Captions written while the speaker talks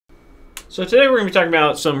So today we're going to be talking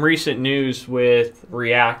about some recent news with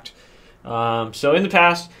React. So in the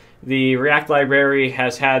past, the React library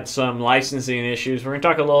has had some licensing issues. We're going to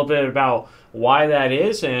talk a little bit about why that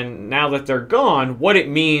is, and now that they're gone, what it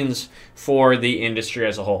means for the industry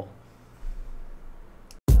as a whole.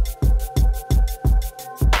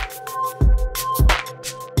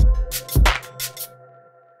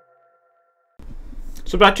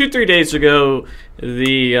 So about 2-3 days ago,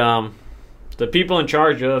 the people in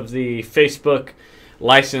charge of the Facebook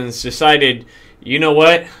license decided, you know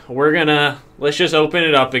what, let's just open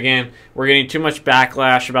it up again. We're getting too much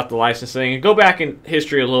backlash about the licensing. And go back in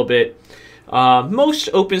history a little bit. Most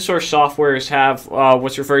open source softwares have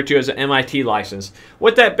what's referred to as an MIT license.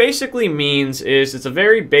 What that basically means is it's a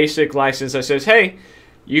very basic license that says, hey,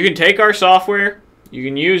 you can take our software, you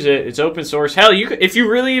can use it, it's open source. Hell, you could, if you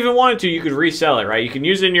really even wanted to, you could resell it, right? You can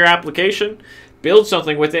use it in your application, build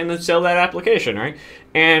something with it, and then sell that application, right?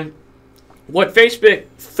 And what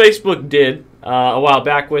Facebook did a while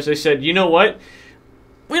back was they said, you know what?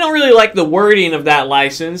 We don't really like the wording of that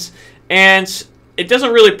license, and it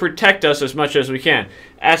doesn't really protect us as much as we can.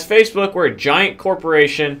 As Facebook, we're a giant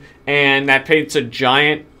corporation, and that paints a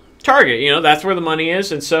giant target. You know, that's where the money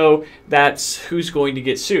is, and so that's who's going to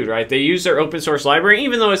get sued, right? They use their open source library,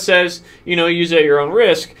 even though it says, you know, use it at your own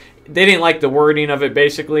risk. They didn't like the wording of it,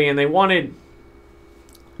 basically, and they wanted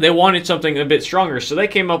something a bit stronger, so they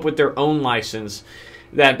came up with their own license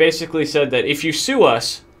that basically said that if you sue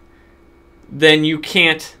us, then you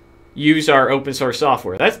can't use our open source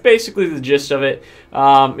software. That's basically the gist of it.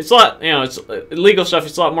 It's a lot, you know, it's legal stuff.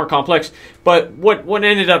 It's a lot more complex. But what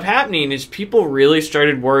ended up happening is people really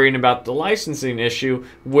started worrying about the licensing issue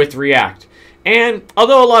with React. And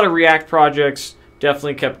although a lot of React projects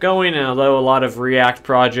definitely kept going, and although a lot of React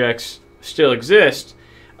projects still exist,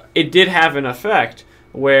 it did have an effect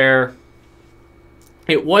where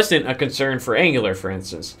it wasn't a concern for Angular, for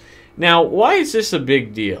instance. Now, why is this a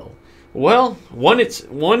big deal? Well, one, it's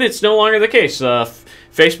no longer the case.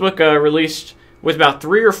 Facebook released with about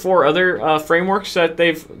 3 or 4 other frameworks that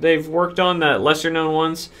they've worked on, that lesser known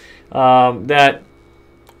ones, that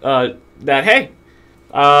hey,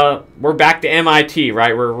 we're back to MIT,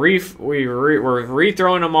 right? We're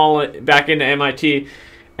rethrowing them all back into MIT,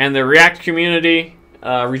 and the React community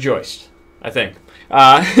rejoiced, I think.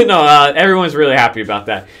 Everyone's really happy about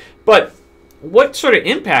that. But what sort of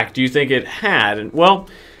impact do you think it had? And, well,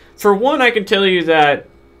 for one, I can tell you that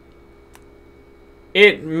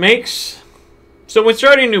it makes... So when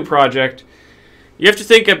starting a new project, you have to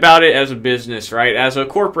think about it as a business, right? As a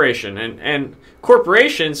corporation. And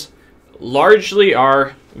corporations largely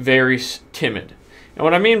are very timid. And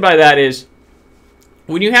what I mean by that is,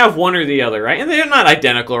 when you have one or the other, right? And they're not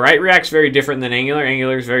identical, right? React's very different than Angular.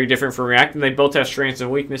 Angular is very different from React, and they both have strengths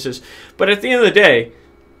and weaknesses. But at the end of the day,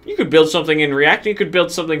 you could build something in React, and you could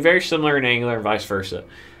build something very similar in Angular, and vice versa.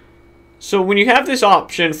 So when you have this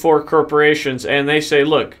option for corporations, and they say,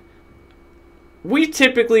 look, we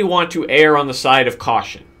typically want to err on the side of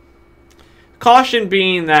caution. Caution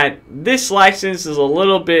being that this license is a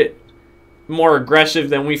little bit more aggressive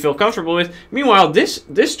than we feel comfortable with. Meanwhile,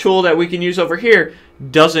 this tool that we can use over here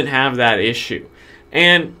doesn't have that issue.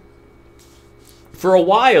 And for a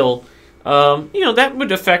while, you know, that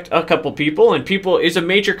would affect a couple people, and people is a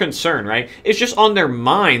major concern, right? It's just on their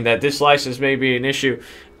mind that this license may be an issue.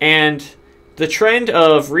 And the trend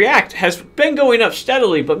of React has been going up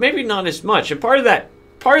steadily, but maybe not as much. And part of that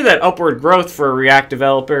upward growth for React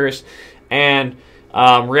developers and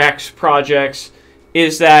React projects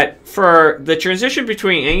is that for the transition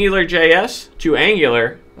between AngularJS to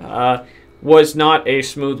Angular was not a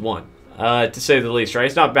smooth one, to say the least, right?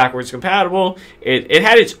 It's not backwards compatible. It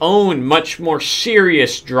had its own much more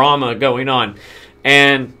serious drama going on.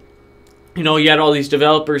 And, you know, you had all these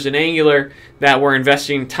developers in Angular that were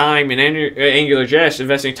investing time in AngularJS,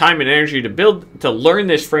 investing time and energy to learn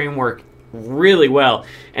this framework really well,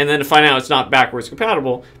 and then to find out it's not backwards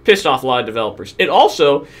compatible, pissed off a lot of developers. It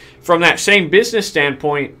also, from that same business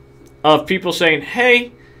standpoint of people saying,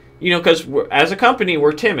 hey, you know, because as a company,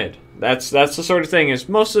 we're timid. That's the sort of thing, is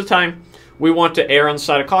most of the time we want to err on the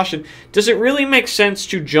side of caution. Does it really make sense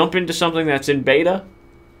to jump into something that's in beta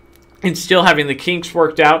and still having the kinks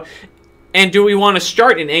worked out? And do we want to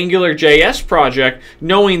start an AngularJS project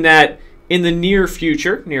knowing that in the near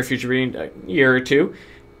future being a year or two,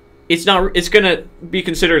 it's going to be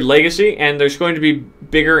considered legacy, and there's going to be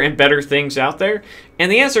bigger and better things out there? And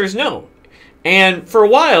the answer is no. And for a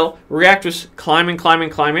while, React was climbing,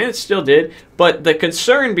 and it still did. But the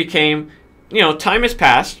concern became, you know, time has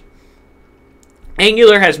passed.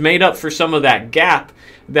 Angular has made up for some of that gap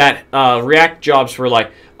that React jobs were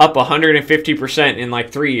like up 150% in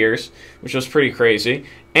like 3 years, which was pretty crazy.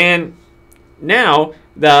 And now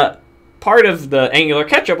the part of the Angular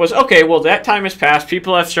catch-up was, okay, well, that time has passed.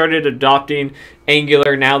 People have started adopting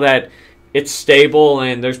Angular now that it's stable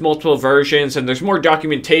and there's multiple versions and there's more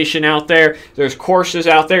documentation out there. There's courses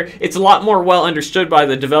out there. It's a lot more well understood by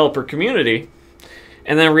the developer community.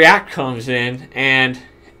 And then React comes in and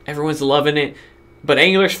everyone's loving it, but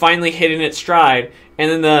Angular's finally hitting its stride.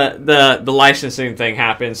 And then the licensing thing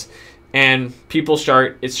happens and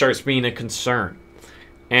it starts being a concern.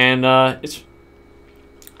 And I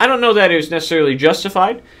don't know that it was necessarily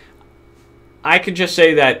justified. I could just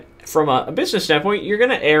say that from a business standpoint, you're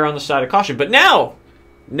going to err on the side of caution. But now,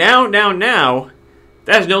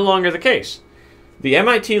 that is no longer the case. The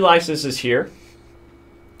MIT license is here.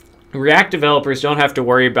 React developers don't have to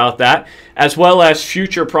worry about that, as well as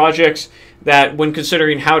future projects that when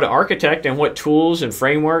considering how to architect and what tools and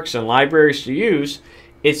frameworks and libraries to use,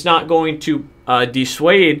 it's not going to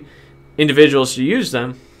dissuade individuals to use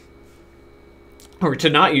them or to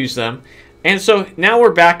not use them. And so now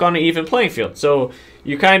we're back on an even playing field. So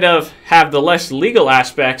you kind of have the less legal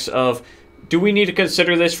aspects of, do we need to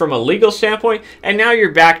consider this from a legal standpoint? And now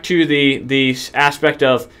you're back to the aspect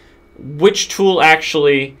of which tool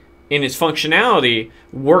actually in its functionality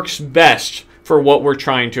works best for what we're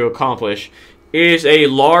trying to accomplish. Is a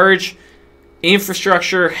large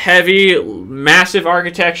infrastructure heavy massive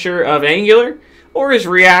architecture of Angular, or is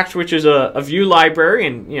React, which is a Vue library,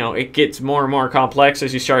 and it gets more and more complex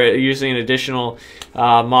as you start using additional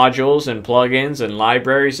modules and plugins and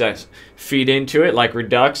libraries that feed into it, like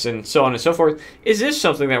Redux and so on and so forth. Is this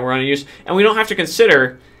something that we're going to use? And we don't have to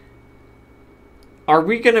consider, are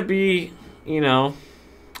we going to be,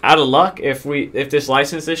 out of luck if this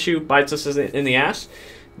license issue bites us in the ass?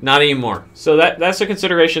 Not anymore. So that's a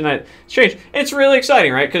consideration that's changed. And it's really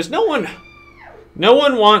exciting, right? Because no one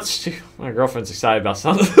wants to. My girlfriend's excited about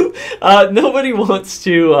something. Nobody wants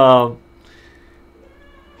to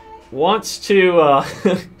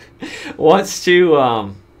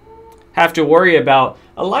have to worry about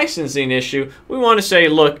a licensing issue. We want to say,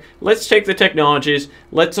 look, let's take the technologies,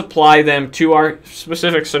 let's apply them to our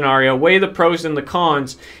specific scenario, weigh the pros and the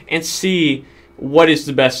cons, and see what is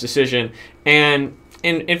the best decision. And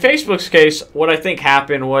in Facebook's case, what I think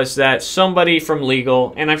happened was that somebody from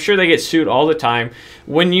legal, and I'm sure they get sued all the time,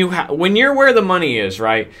 when you're where the money is,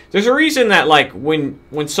 right? There's a reason that, like, when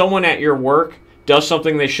someone at your work does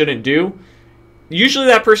something they shouldn't do, usually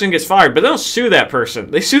that person gets fired, but they don't sue that person.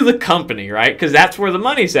 They sue the company, right? Because that's where the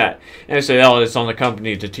money's at. And they say, oh, it's on the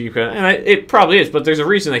company to keep it. And it probably is, but there's a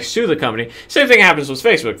reason they sue the company. Same thing happens with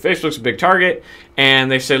Facebook. Facebook's a big target,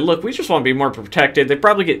 and they say, look, we just want to be more protected. They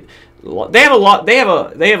probably get... They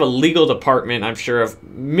have a legal department, I'm sure, of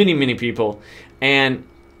many people, and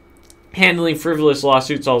handling frivolous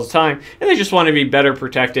lawsuits all the time, and they just want to be better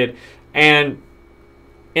protected. And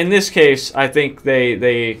in this case, I think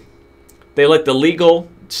they let the legal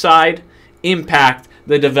side impact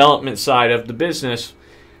the development side of the business.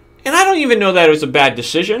 And I don't even know that it was a bad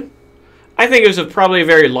decision. I think it was probably a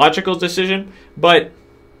very logical decision. But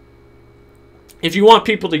if you want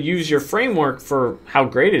people to use your framework for how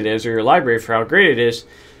great it is, or your library for how great it is,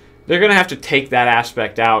 they're going to have to take that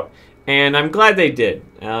aspect out. And I'm glad they did.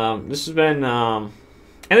 This has been...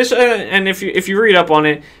 and if you read up on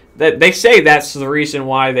it, that they say that's the reason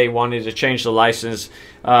why they wanted to change the license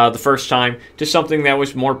the first time to something that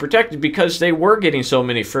was more protected, because they were getting so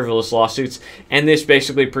many frivolous lawsuits, and this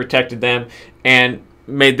basically protected them and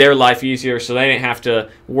made their life easier, so they didn't have to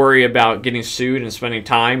worry about getting sued and spending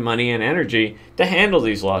time, money, and energy to handle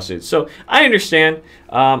these lawsuits. So I understand.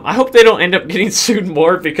 I hope they don't end up getting sued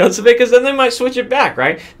more because of it, because then they might switch it back,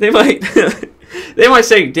 right? They might they might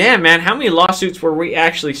say, damn, man, how many lawsuits were we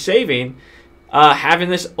actually saving having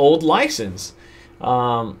this old license?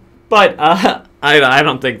 But I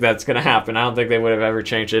don't think that's going to happen. I don't think they would have ever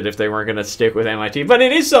changed it if they weren't going to stick with MIT. But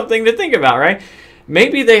it is something to think about, right?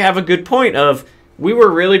 Maybe they have a good point of, we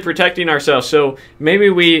were really protecting ourselves, so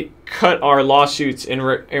maybe we cut our lawsuits in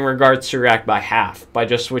regards to React by half by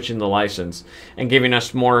just switching the license and giving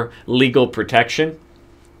us more legal protection.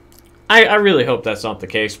 I really hope that's not the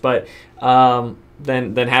case, but then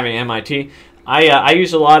having MIT. I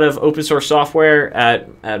use a lot of open source software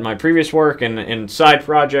at my previous work and side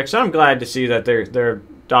projects. I'm glad to see that they're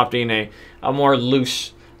adopting a more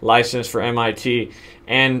loose license for MIT,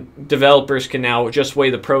 and developers can now just weigh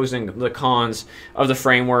the pros and the cons of the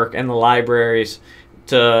framework and the libraries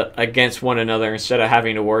against one another, instead of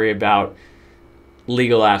having to worry about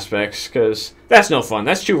legal aspects, because that's no fun.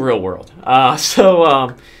 That's too real world.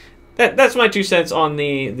 So that's my 2 cents on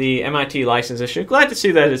the MIT license issue. Glad to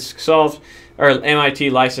see that it's solved, or MIT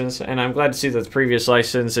license, and I'm glad to see that the previous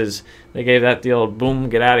licenses, they gave that the old boom,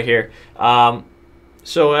 get out of here.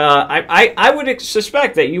 So I would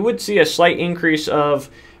suspect that you would see a slight increase of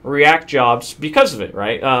React jobs because of it,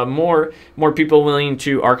 right? More people willing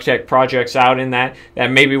to architect projects out in that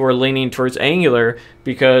maybe were leaning towards Angular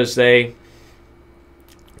because they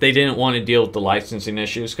didn't want to deal with the licensing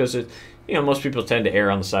issues, because most people tend to err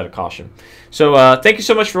on the side of caution. So thank you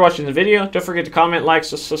so much for watching the video. Don't forget to comment, like,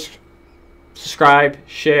 subscribe,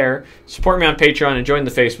 share, support me on Patreon, and join the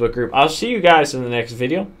Facebook group. I'll see you guys in the next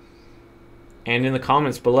video. And in the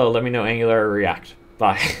comments below, let me know Angular or React.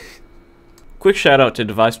 Bye. Quick shout out to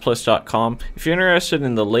DevicePlus.com. If you're interested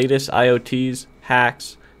in the latest IoTs,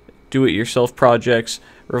 hacks, do-it-yourself projects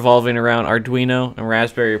revolving around Arduino and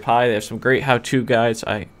Raspberry Pi, they have some great how-to guides.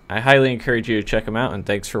 I highly encourage you to check them out, and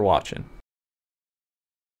thanks for watching.